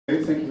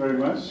Okay, thank you very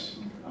much.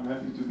 I'm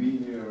happy to be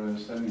here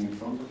standing in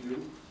front of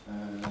you.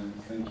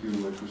 Thank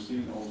you,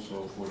 Christine,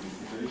 also for the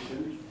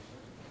invitation.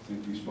 I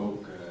think we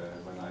spoke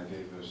when I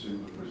gave a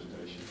similar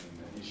presentation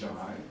in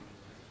Shanghai.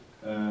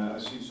 I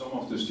see some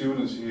of the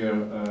students here,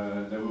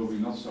 there will be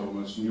not so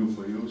much new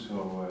for you,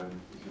 so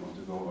if you want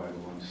to go, I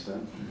will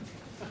understand.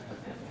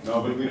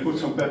 No, but we put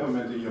some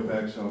peppermint in your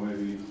bag, so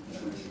maybe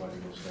everybody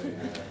will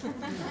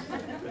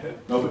stay.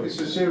 No, but it's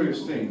a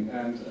serious thing,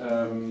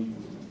 and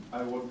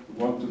I would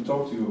want to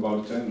talk to you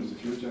about the Tannery of the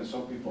future. And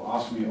some people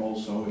ask me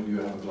also if you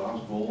have a glass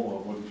ball or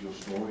what is your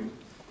story,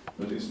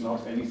 but it's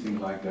not anything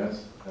like that.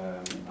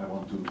 I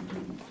want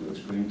to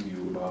explain to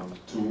you about the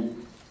tool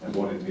and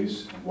what it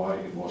is and why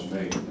it was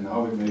made and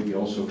how it maybe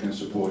also can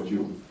support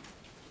you.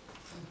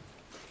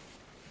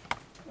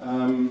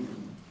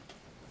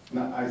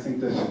 Now, I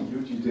think that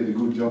Yuji did a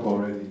good job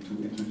already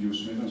to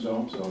introduce Smith &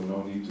 Zone, so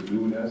no need to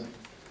do that.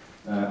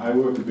 I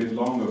work a bit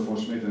longer for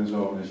Smith &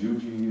 Zone as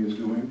Yuji is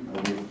doing. I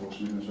work for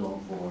Smith & Zone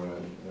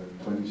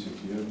for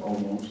 26 years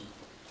almost.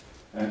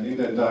 And in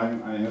that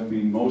time I have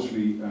been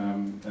mostly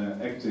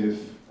active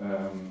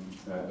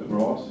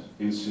abroad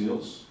in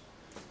sales.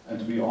 And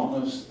to be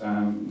honest,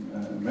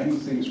 many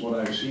things what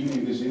I've seen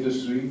in this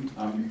industry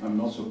I'm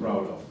not so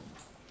proud of.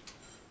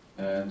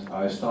 And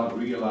I start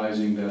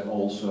realizing that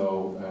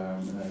also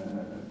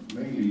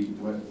mainly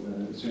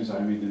since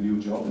I'm in the new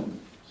job,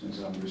 since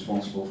I'm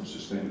responsible for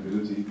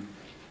sustainability.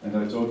 And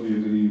I totally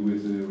agree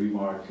with the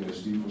remark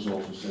Steve was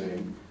also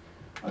saying.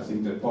 I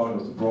think that part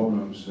of the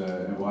problems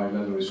and why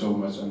leather is so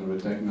much under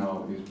attack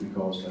now is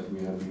because that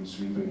we have been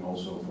sleeping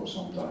also for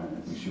some time,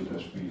 and we should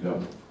have speeded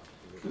up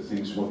the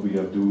things what we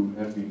have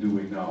been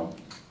doing now.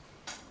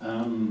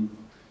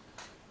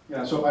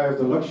 Yeah, so I have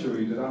the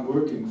luxury that I'm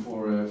working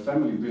for a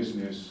family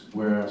business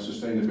where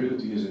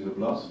sustainability is in the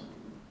blood.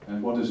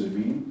 And what does it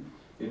mean?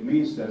 It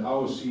means that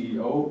our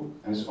CEO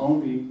has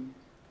only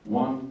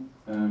one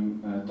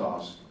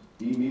task.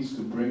 He needs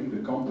to bring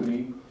the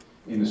company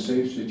in a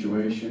safe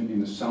situation,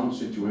 in a sound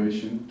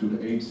situation, to the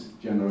 8th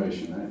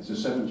generation. It's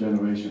a 7th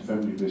generation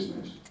family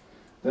business.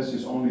 That's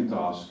his only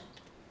task.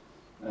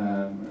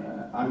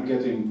 I'm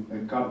getting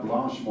a carte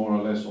blanche more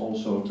or less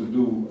also to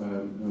do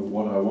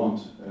what I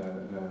want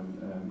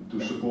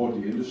to support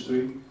the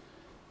industry.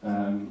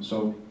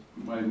 So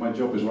my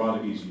job is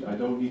rather easy. I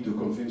don't need to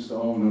convince the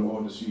owner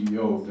or the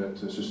CEO that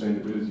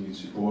sustainability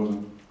is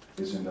important.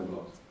 It's in the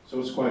blood.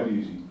 So it's quite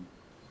easy.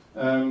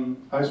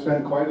 I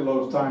spent quite a lot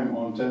of time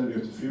on Tannery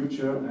of the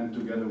future, and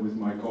together with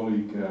my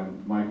colleague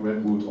Mike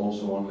Redwood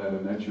also on leather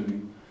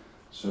naturally.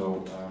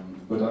 So,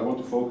 but I want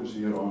to focus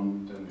here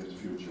on Tannery of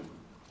the future.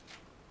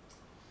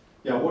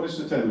 Yeah, what is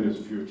the Tannery of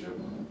the future?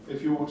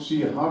 If you would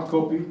see a hard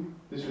copy,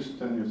 this is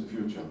the Tannery of the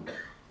future.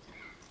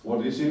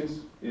 What is it?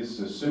 It's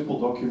a simple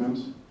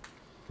document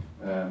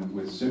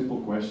with simple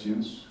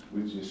questions,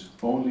 which is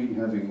only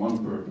having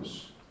one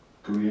purpose: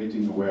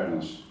 creating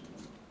awareness.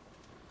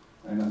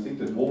 And I think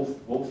that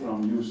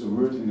Wolfram used a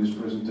word in his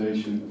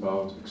presentation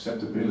about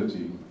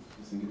acceptability.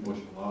 I think it was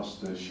your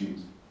last sheet.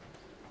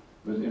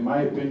 But in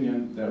my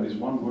opinion, there is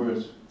one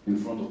word in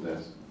front of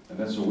that, and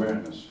that's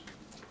awareness.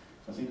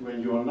 I think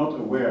when you are not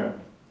aware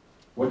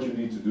what you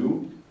need to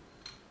do,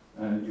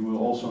 you will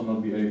also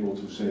not be able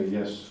to say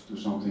yes to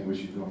something which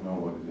you don't know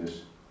what it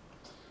is.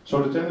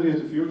 So the Tannery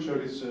of the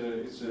Future, it's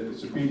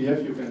a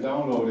PDF. You can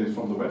download it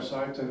from the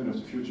website,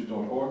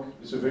 tanneryofthefuture.org.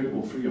 It's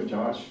available free of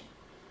charge.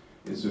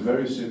 It's a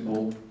very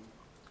simple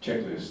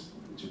checklist.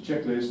 It's a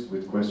checklist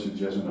with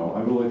questions yes and no.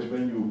 I will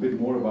explain you a bit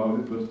more about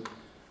it, but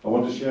I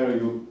want to share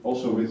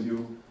also with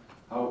you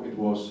how it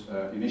was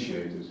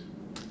initiated.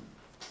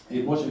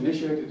 It was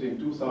initiated in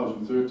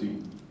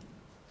 2013,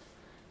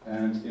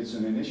 and it's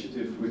an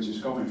initiative which is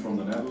coming from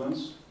the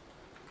Netherlands.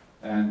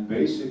 And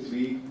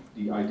basically,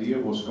 the idea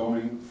was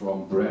coming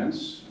from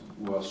brands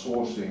who are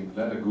sourcing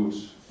leather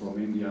goods from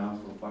India,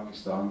 from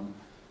Pakistan,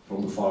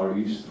 from the Far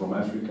East, from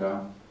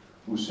Africa,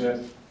 who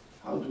said,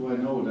 how do I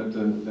know that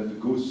the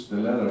goods, the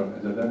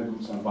leather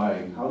goods I'm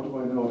buying, how do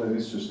I know that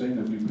it's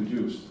sustainably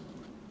produced?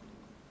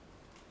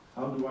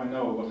 How do I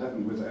know what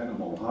happened with the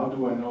animal? How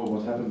do I know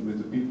what happened with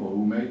the people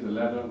who made the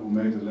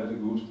leather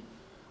goods?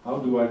 How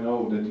do I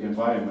know that the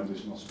environment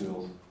is not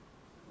spilled?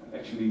 And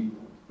actually,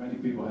 many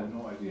people had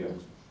no idea.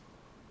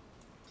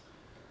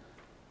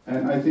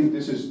 And I think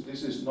this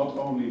is not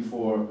only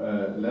for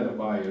leather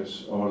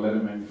buyers or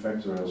leather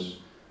manufacturers,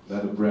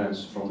 leather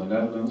brands from the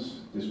Netherlands.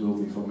 This will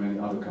be for many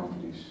other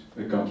countries.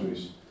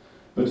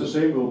 But the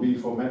same will be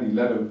for many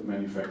leather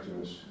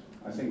manufacturers.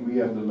 I think we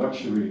have the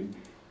luxury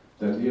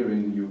that here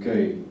in the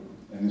UK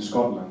and in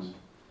Scotland,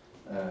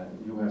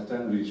 you have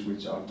tanneries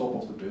which are top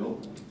of the bill.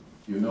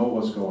 You know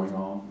what's going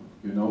on,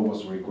 you know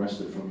what's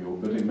requested from you.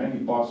 But in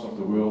many parts of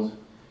the world,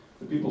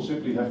 the people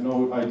simply have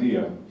no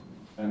idea.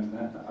 And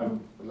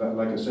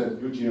like I said,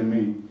 Yuji and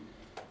me,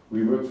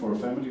 we work for a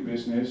family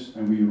business,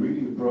 and we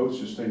really approach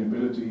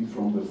sustainability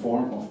from the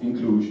form of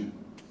inclusion.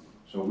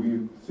 So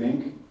we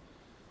think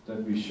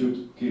that we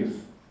should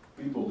give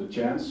people the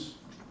chance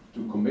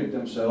to commit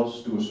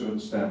themselves to a certain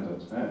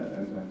standard.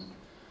 And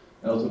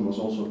Elton was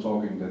also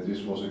talking that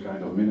this was a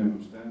kind of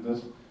minimum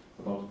standard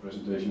about the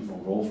presentation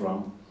from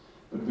Wolfram.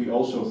 But we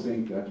also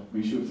think that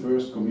we should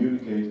first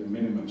communicate a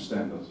minimum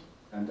standard.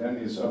 And then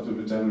it's up to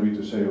the tannery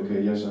to say,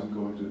 okay, yes, I'm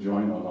going to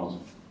join or not.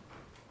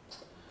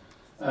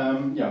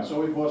 Yeah,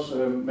 so it was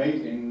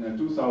made in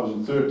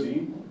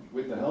 2013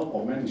 with the help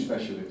of many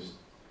specialists.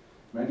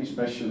 Many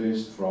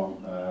specialists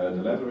from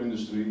the leather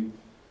industry,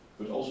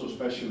 but also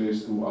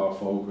specialists who are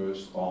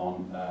focused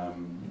on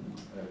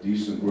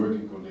decent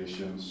working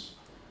conditions,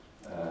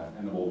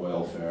 animal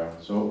welfare,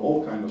 so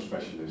all kind of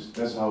specialists.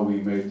 That's how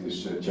we made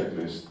this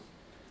checklist.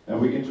 And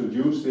we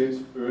introduced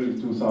it early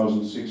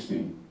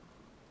 2016.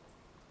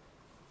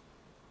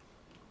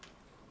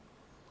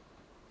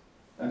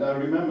 And I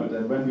remember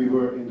that when we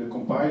were in the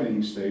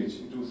compiling stage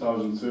in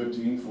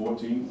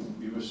 2013-14,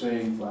 we were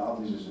saying, well,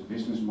 this is a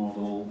business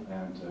model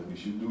and we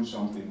should do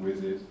something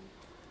with it.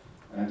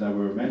 And there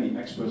were many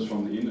experts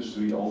from the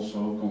industry,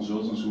 also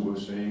consultants, who were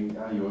saying,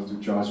 yeah, you have to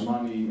charge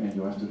money and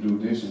you have to do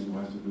this and you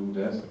have to do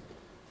that.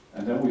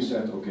 And then we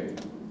said, okay,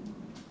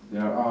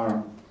 there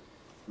are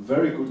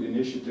very good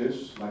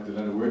initiatives like the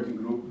Leather Working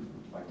Group,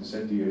 like the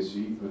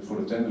ZDAC, but for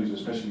the tanneries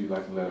especially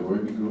like the Leather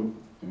Working Group.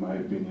 In my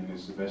opinion,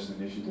 it's the best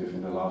initiative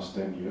in the last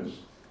 10 years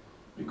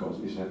because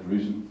it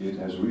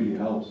has really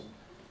helped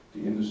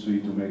the industry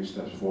to make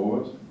steps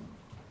forward.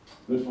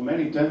 But for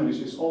many tanneries,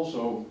 it's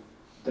also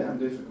damn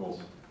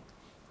difficult.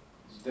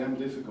 It's damn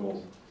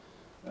difficult,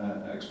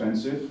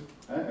 expensive.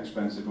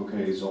 Expensive,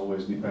 okay, it's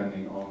always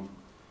depending on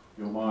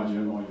your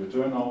margin, on your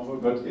turnover,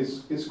 but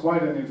it's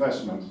quite an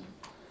investment.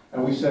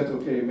 And we said,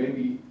 okay,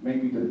 maybe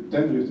the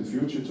Tannery of the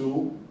Future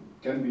tool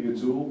can be a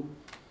tool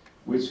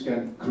which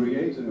can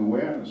create an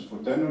awareness for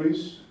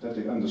tanneries that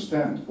they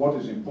understand what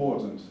is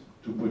important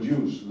to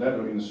produce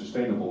leather in a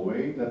sustainable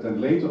way, that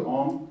then later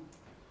on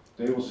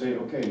they will say,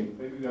 okay,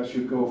 maybe I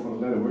should go for the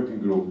Leather Working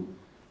Group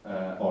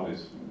audit.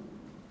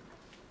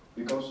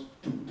 Because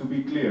to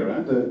be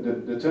clear,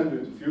 the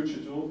Tannery of the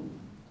Future tool,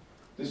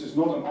 this is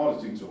not an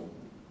auditing tool,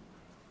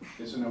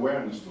 it's an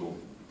awareness tool.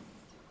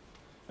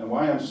 And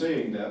why I'm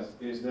saying that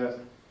is that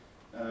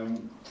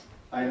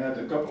I had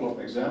a couple of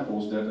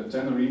examples that a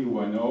tannery who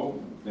I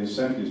know, they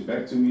sent this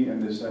back to me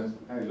and they said,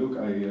 hey look,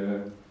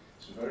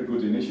 it's a very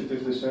good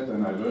initiative, they said,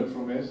 and I learned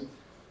from it.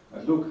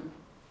 But look,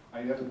 I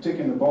had a tick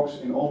in the box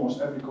in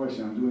almost every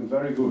question, I'm doing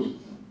very good.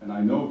 And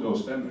I know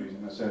those tanneries,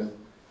 and I said,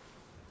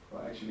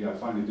 well actually I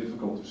find it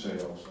difficult to say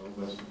also,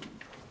 but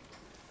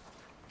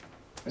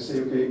I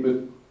say, okay,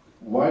 but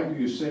why do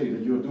you say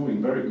that you're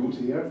doing very good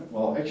here?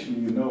 Well actually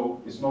you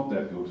know it's not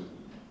that good.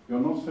 You're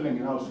not filling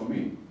it out for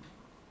me.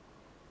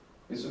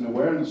 It's an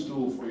awareness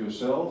tool for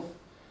yourself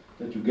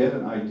that you get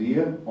an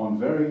idea on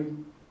very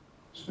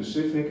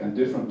specific and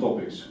different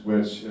topics,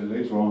 which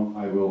later on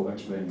I will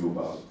explain you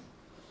about.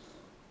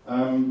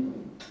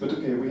 But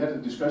okay, we had a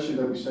discussion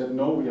that we said,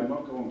 no, we are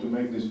not going to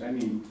make this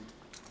any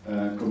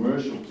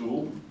commercial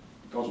tool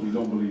because we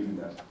don't believe in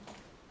that.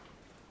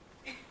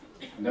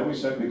 And then we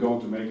said we're going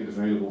to make it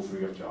available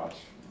free of charge.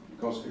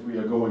 Because if we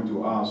are going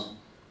to ask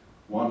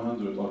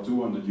 100 or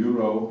 200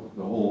 euro,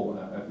 the whole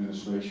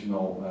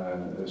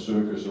administrational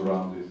circus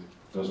around it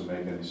doesn't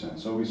make any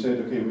sense. So we said,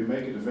 okay, we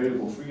make it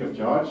available free of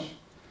charge,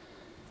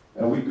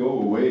 and we go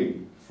away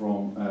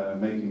from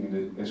making it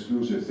an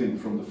exclusive thing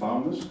from the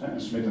founders,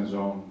 and Smith and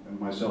Zoon and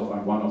myself,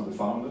 I'm one of the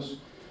founders.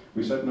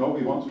 We said, no,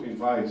 we want to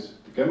invite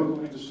the chemical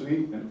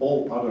industry and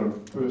all other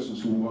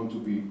persons who want to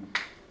be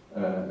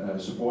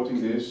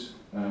supporting this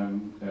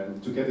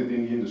to get it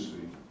in the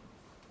industry.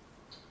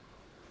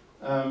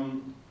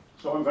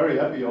 So I'm very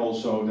happy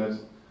also that,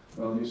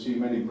 well, you see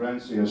many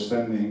brands here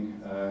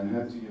standing,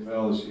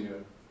 TFL is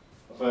here,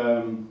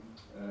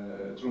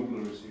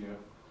 Trumpler is here,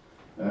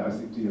 I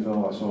think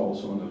TFL I saw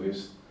also on the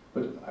list.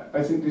 But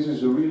I think this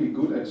is a really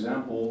good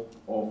example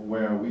of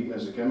where we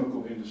as a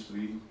chemical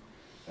industry,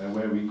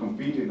 where we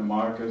compete in the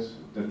market,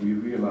 that we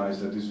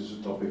realize that this is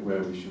a topic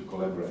where we should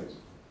collaborate.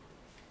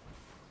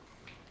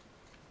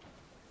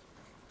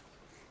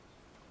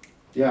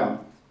 Yeah.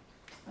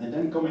 And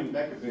then coming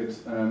back a bit,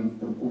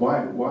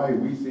 why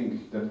we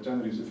think that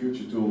Tannery is the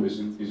Future tool is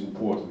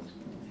important.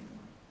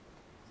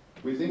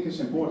 We think it's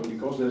important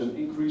because there's an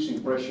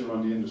increasing pressure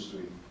on the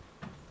industry.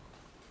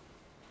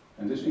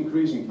 And this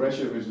increasing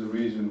pressure is the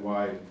reason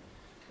why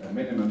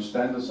minimum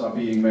standards are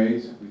being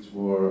made, which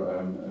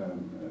were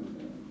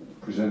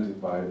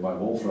presented by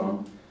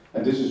Wolfram.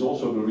 And this is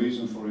also the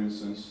reason, for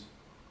instance,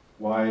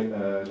 why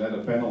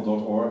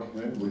leatherpanel.org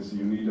with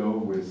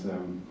UNIDO,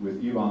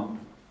 with Iwan,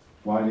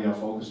 why they are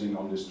focusing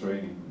on this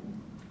training.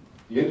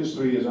 The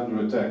industry is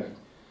under attack,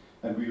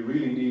 and we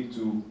really need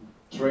to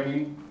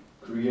train,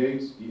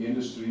 create the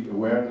industry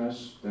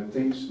awareness that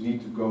things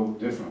need to go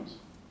different.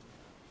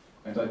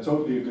 And I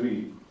totally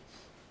agree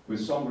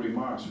with some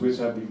remarks which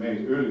have been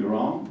made earlier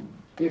on.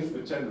 If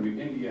a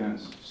tannery in the end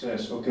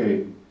says,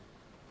 okay,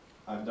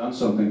 I've done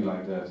something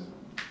like that,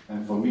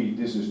 and for me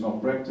this is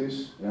not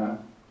practice, yeah,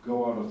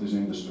 go out of this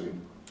industry.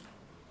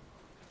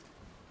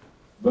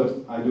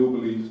 But I do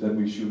believe that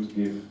we should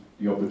give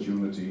the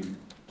opportunity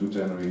to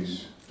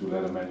tanneries, to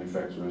leather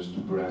manufacturers, to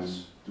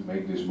brands to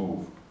make this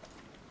move.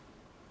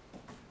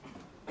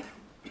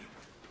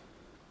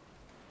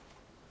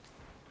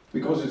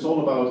 because it's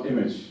all about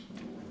image.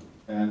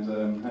 And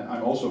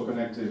I'm also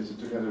connected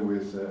together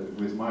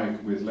with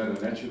Mike with Leather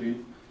Naturally,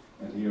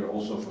 and here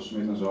also for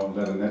Smith & Son,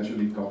 Leather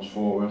Naturally comes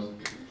forward,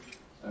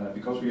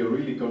 because we are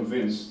really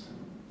convinced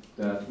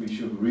that we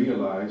should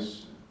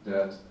realize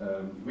that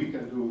we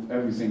can do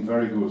everything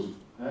very good.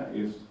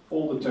 If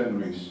all the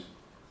tanneries,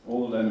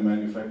 all the leather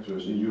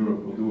manufacturers in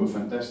Europe will do a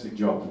fantastic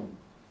job,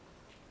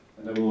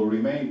 and there will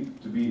remain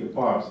to be a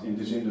part in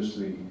this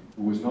industry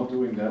who is not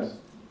doing that,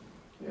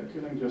 they are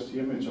killing just the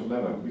image of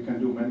leather. We can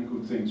do many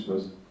good things,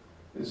 but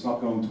it's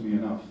not going to be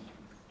enough.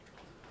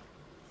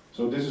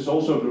 So this is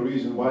also the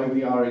reason why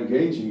we are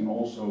engaging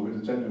also with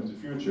the Tannery of the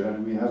Future,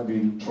 and we have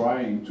been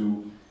trying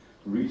to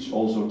reach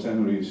also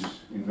tanneries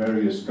in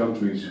various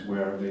countries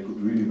where they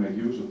could really make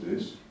use of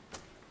this,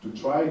 to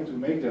try to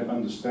make them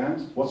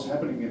understand what's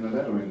happening in the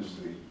leather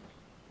industry.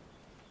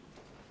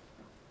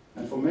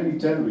 And for many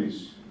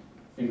tanneries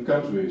in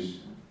countries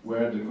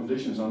where the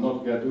conditions are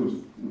not that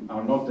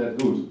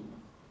good,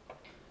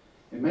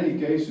 in many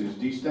cases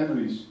these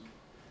tanneries,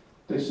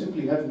 they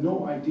simply have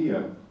no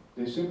idea.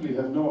 They simply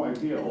have no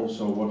idea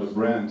also what a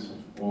brand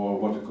or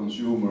what a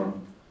consumer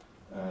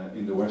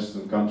in the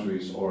Western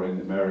countries or in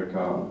America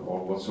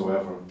or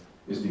whatsoever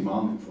is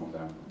demanding from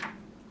them.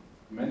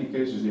 In many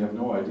cases they have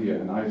no idea,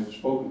 and I've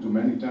spoken to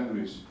many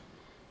tanneries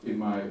in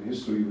my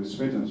history with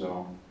Smith &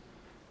 Son,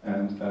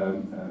 and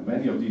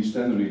many of these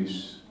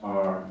tanneries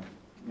are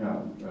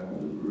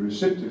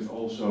receptive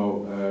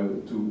also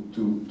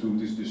to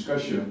this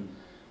discussion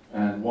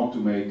and want to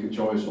make a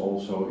choice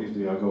also if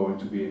they are going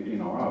to be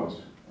in or out.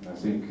 And I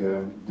think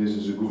this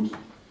is a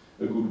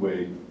good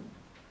way.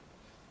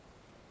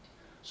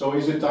 So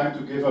is it time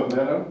to give up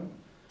leather?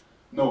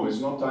 No, it's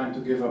not time to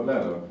give up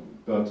leather.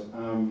 But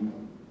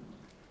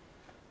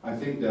I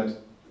think that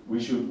we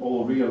should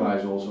all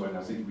realize also, and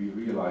I think we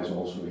realize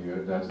also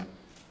here, that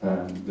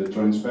the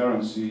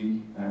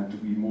transparency and to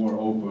be more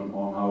open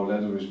on how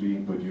leather is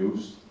being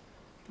produced,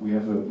 we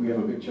have a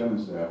big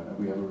challenge there, and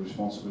we have a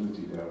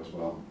responsibility there as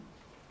well.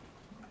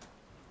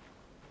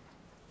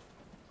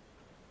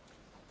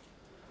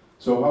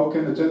 So how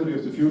can the Tannery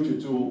of the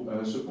Future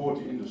tool support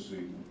the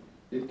industry?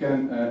 It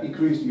can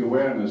increase the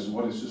awareness of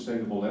what is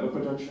sustainable leather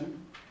production.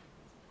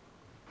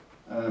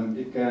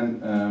 It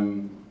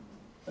can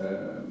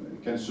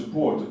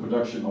support the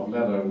production of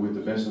leather with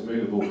the best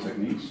available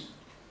techniques.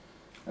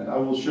 And I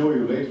will show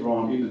you later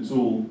on in the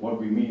tool what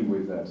we mean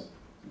with that.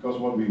 Because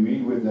what we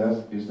mean with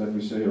that is that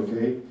we say,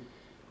 okay,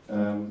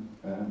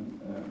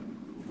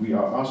 we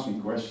are asking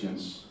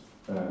questions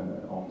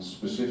on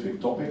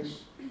specific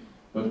topics,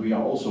 but we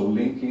are also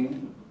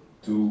linking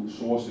to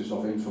sources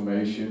of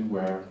information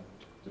where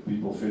the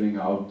people filling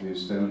out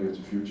this Tannery of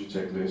the Future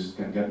checklist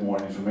can get more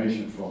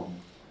information from.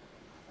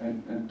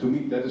 And to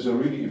me that is a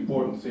really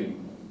important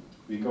thing,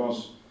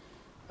 because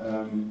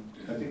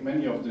I think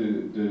many of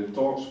the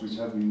talks which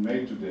have been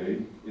made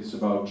today, it's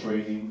about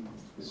training,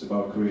 it's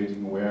about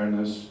creating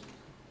awareness,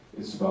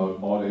 it's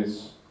about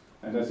audits,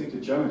 and I think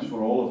the challenge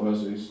for all of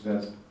us is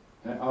that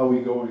are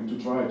we going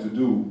to try to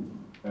do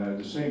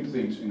the same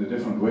things in a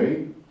different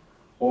way,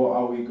 or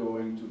are we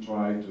going to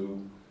try to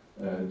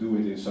do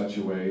it in such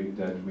a way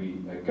that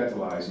we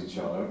catalyze each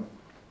other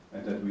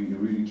and that we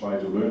really try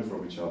to learn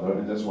from each other.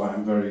 And that's why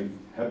I'm very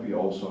happy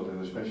also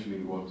that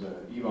especially what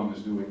Ivan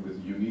is doing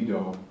with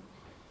UNIDO,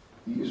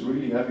 he is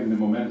really having the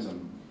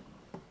momentum,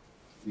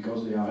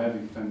 because they are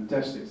having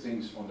fantastic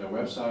things on their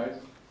website,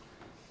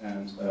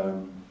 and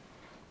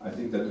I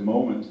think that the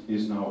moment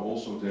is now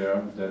also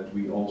there that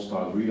we all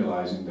start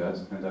realizing that,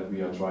 and that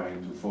we are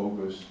trying to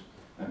focus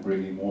and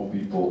bringing more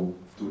people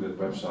to that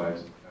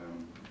website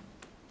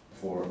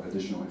for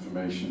additional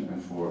information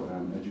and for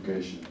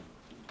education.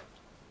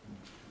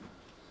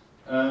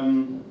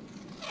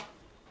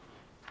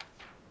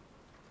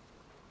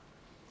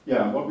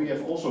 What we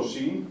have also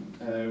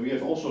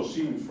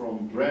seen,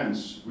 from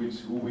brands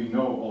who we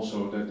know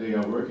also that they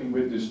are working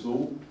with this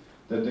tool,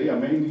 that they are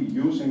mainly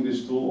using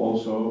this tool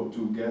also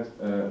to get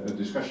a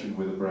discussion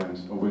with a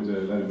brand or with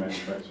the leather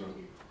manufacturer.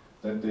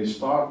 That they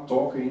start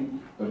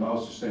talking about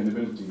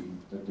sustainability,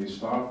 that they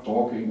start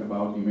talking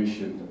about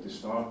emission, that they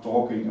start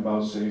talking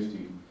about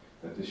safety,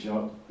 that they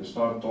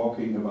start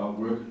talking about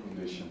work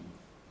condition.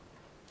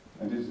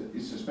 And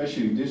it's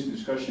especially this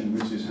discussion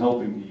which is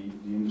helping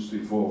the industry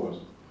forward.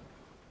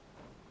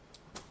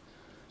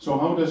 So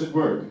how does it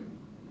work?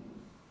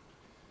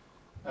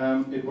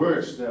 It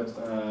works that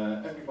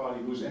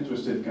everybody who's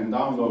interested can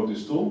download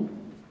this tool,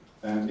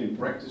 and in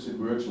practice it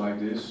works like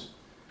this,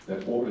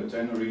 that or the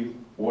tannery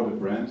or the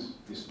brand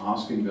is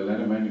asking the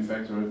leather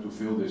manufacturer to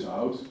fill this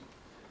out,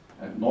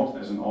 and not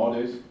as an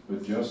audit,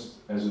 but just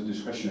as a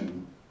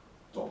discussion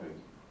topic.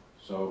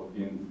 So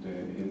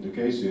in the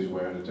cases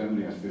where the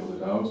tannery has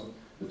filled it out,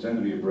 the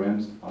tannery and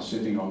brand are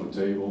sitting on the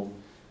table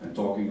and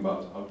talking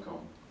about the outcome.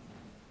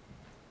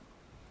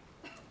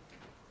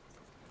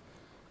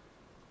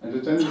 And the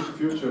Tannery of the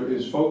Future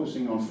is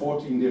focusing on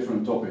 14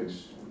 different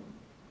topics.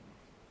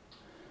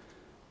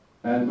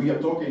 And we are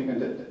talking,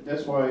 and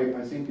that's why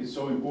I think it's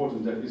so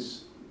important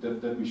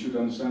that we should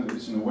understand that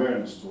it's an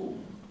awareness tool.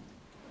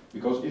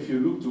 Because if you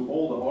look to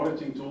all the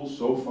auditing tools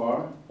so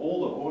far,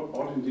 all the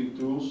auditing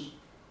tools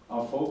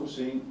are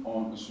focusing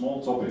on a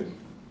small topic.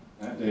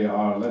 They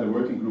are, Leather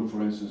Working Group,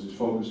 for instance, is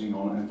focusing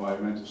on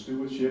environmental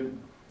stewardship.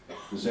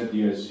 The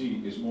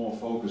ZDSC is more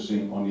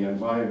focusing on the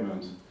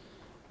environment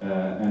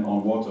and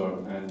on water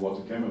and what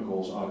the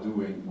chemicals are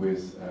doing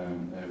with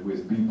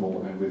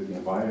people and with the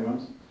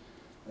environment.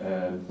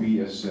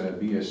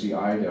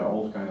 BSCI, there are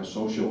all kind of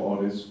social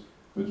audits,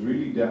 but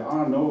really there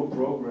are no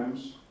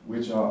programs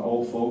which are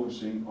all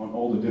focusing on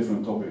all the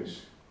different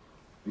topics.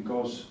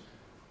 Because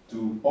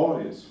to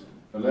audit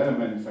a leather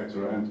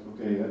manufacturer, and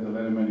okay, the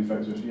leather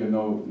manufacturers here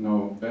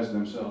know best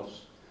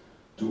themselves,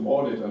 to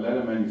audit a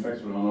leather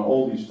manufacturer on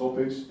all these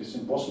topics is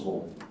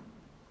impossible.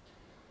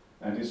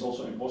 And it's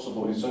also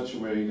impossible in such a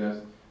way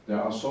that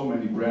there are so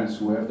many brands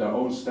who have their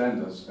own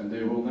standards and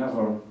they will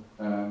never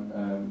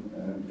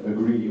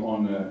agree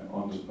on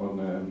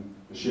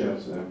a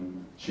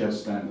shared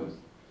standard.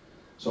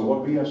 So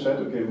what we have said,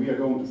 okay, we are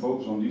going to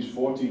focus on these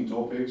 14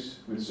 topics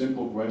with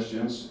simple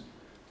questions,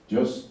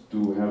 just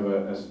to have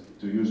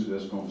to use it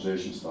as a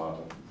conversation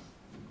starter.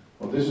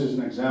 Well, this is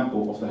an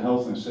example of the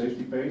health and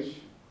safety page.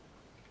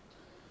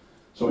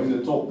 So in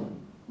the top,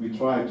 we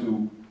try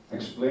to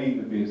explain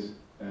a bit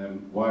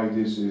why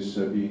this is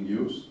being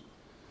used.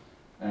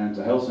 And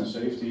the health and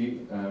safety,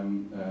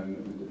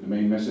 the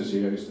main message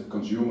here is that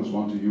consumers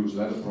want to use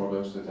leather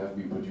products that have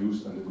been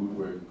produced under good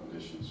working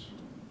conditions.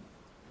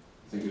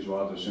 I think it's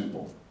rather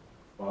simple.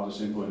 Rather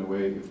simple in a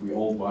way, if we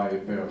all buy a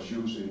pair of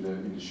shoes in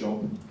the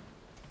shop,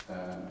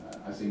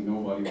 I think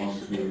nobody wants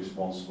to be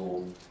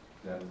responsible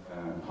that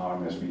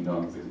harm has been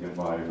done with the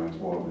environment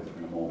or with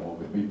animal or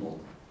with people.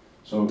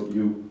 So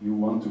you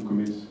want to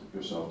commit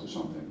yourself to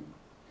something.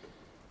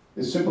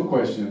 It's simple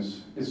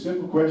questions. It's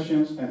simple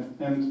questions,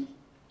 and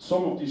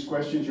some of these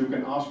questions you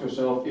can ask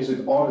yourself, is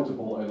it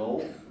auditable at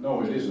all?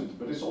 No, it isn't,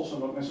 but it's also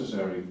not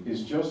necessary.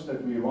 It's just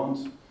that we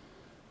want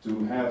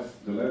to have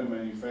the leather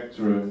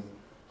manufacturer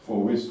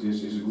for which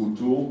this is a good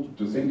tool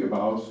to think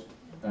about,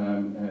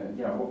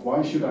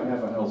 why should I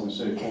have a health and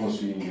safety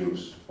policy in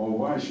use? Or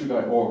why should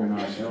I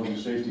organize health and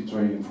safety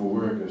training for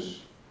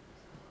workers?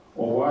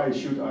 Or why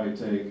should I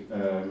take,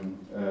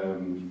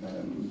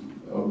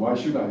 why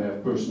should I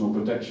have personal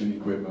protection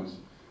equipment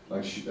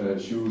like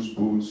shoes,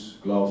 boots,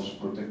 gloves,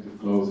 protective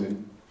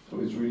clothing? So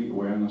it's really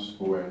awareness,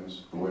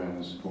 awareness,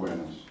 awareness,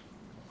 awareness.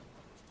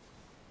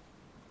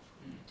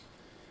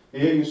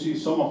 Here you see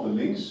some of the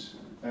links,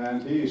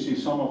 and here you see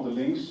some of the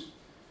links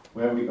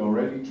where we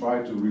already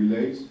try to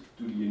relate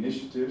to the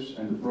initiatives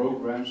and the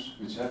programs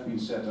which have been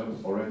set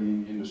up already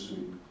in the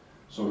industry.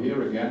 So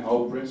here again,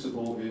 our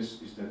principle is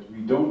that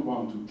we don't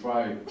want to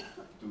try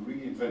to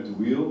reinvent the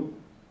wheel,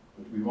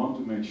 but we want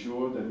to make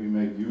sure that we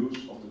make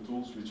use of the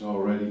tools which are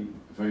already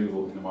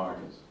available in the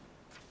market.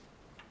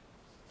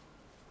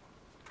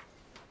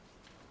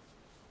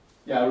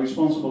 Yeah,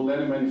 responsible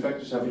leather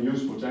manufacturers have a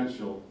huge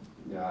potential.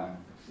 Yeah,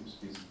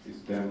 it's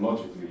damn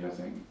logically, I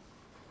think.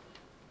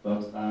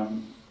 But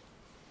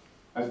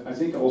I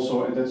think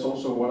also, and that's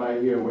also what I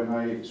hear when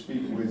I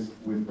speak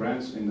with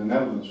brands in the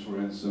Netherlands, for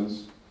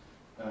instance,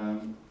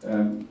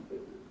 that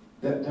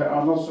there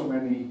are not so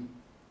many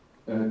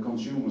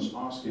consumers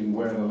asking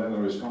where the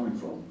leather is coming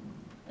from.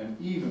 And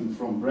even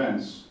from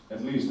brands,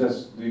 at least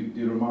that's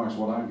the remarks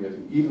what I'm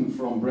getting, even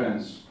from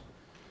brands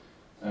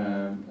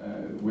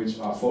which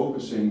are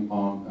focusing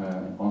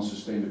on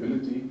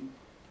sustainability,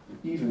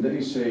 even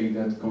they say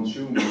that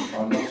consumers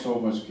are not so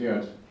much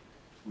scared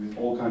with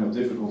all kind of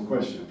difficult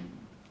questions.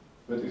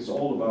 But it's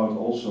all about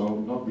also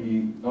not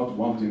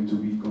wanting to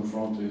be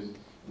confronted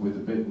with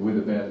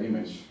a bad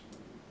image.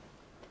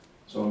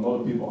 So a lot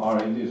of people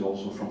are in this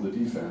also from the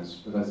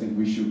defense, but I think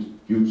we should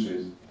use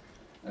it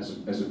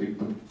as a big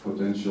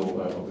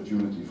potential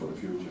opportunity for the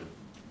future.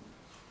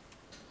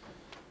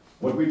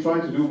 What we try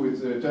to do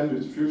with Tannery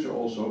the Future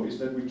also is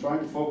that we try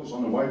to focus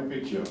on the wide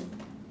picture.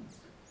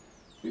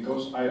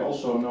 Because I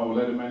also know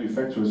leather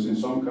manufacturers in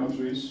some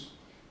countries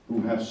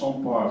who have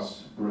some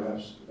parts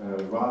perhaps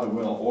rather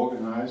well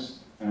organized,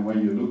 and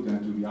when you look then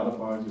to the other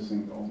part you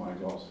think, oh my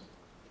god.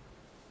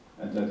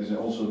 And that is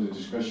also the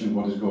discussion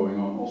what is going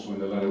on also in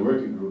the Leather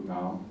Working Group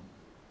now,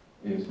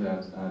 is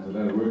that the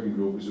Leather Working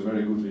Group is a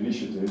very good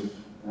initiative,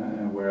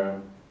 and where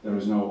there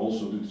is now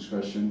also the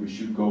discussion we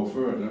should go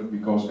further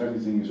because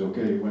everything is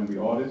okay when we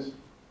audit,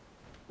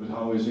 but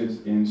how is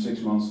it in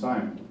 6 months'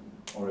 time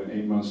or in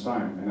 8 months'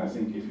 time? And I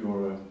think if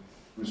you're a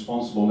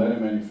responsible leather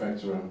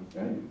manufacturer,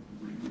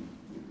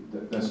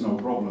 that's no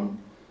problem.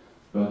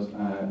 But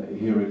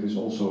here it is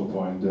also a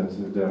point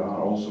that there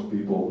are also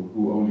people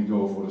who only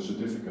go for the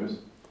certificate,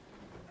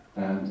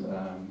 and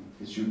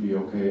it should be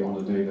okay on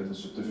the day that the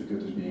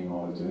certificate is being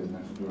audited,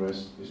 and for the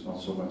rest it's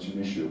not so much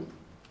an issue.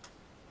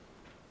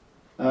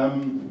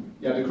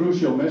 The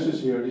crucial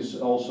message here is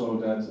also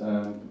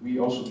that we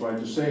also try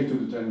to say to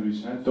the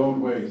Tanneries,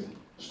 don't wait,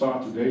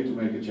 start today to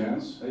make a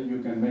chance.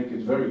 You can make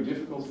it very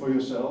difficult for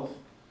yourself,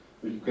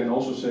 but you can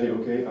also say,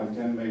 okay, I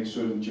can make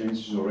certain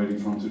changes already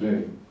from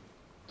today.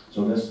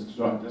 So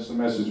that's the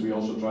message we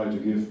also try to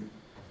give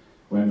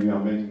when we are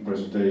making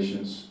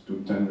presentations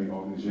to Tannery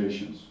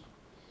organizations.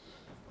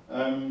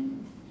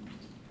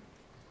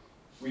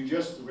 We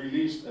just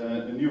released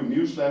a new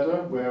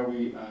newsletter where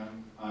we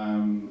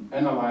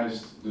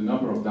analyzed the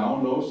number of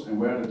downloads and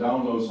where the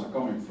downloads are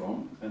coming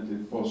from, and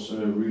it was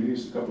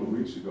released a couple of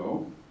weeks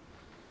ago.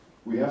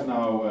 We have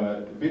now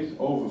a bit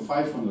over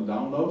 500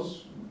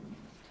 downloads,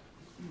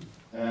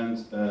 and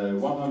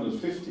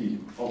 150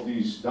 of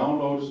these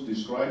downloaders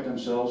describe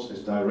themselves as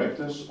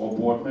directors or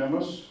board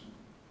members.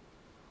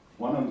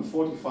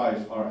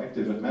 145 are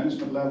active at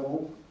management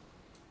level.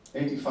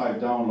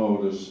 85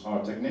 downloaders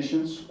are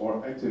technicians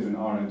or active in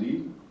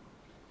R&D.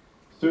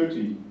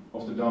 30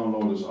 of the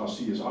downloaders are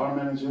CSR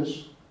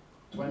managers.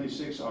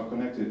 26 are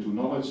connected to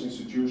knowledge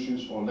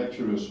institutions or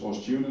lecturers or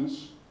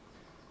students.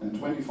 And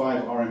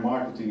 25 are in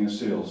marketing and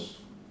sales.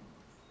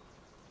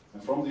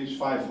 And from these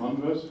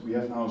 500, we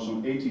have now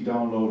some 80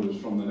 downloaders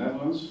from the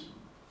Netherlands.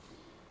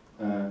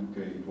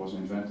 Okay, it was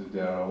invented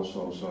there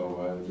also,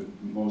 so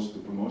most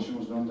of the promotion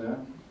was done there.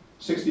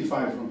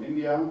 65 from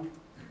India,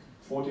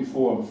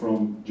 44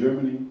 from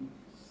Germany,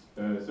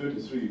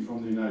 33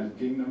 from the United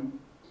Kingdom,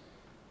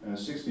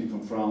 16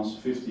 from France,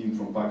 15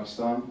 from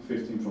Pakistan,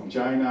 15 from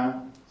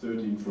China,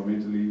 13 from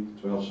Italy,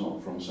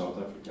 12 from South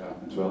Africa,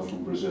 and 12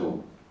 from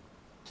Brazil.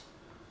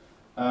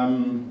 I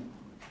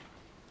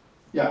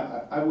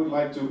would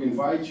like to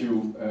invite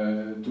you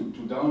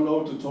to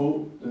download the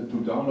tool,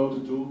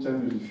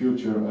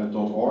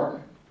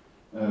 tannerythefuture.org.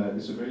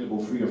 It's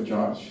available free of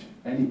charge.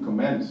 Any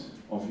comment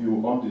of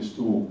you on this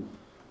tool,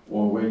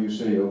 or where you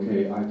say,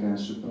 okay, I can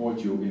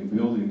support you in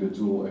building the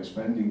tool,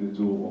 expanding the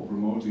tool, or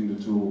promoting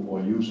the tool, or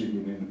using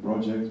it in the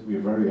project, we are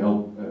very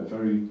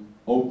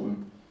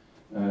open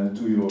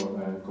to your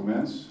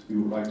comments. We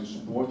would like to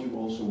support you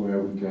also where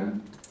we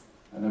can,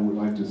 and I would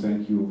like to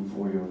thank you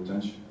for your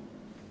attention.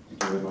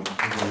 Thank you very much.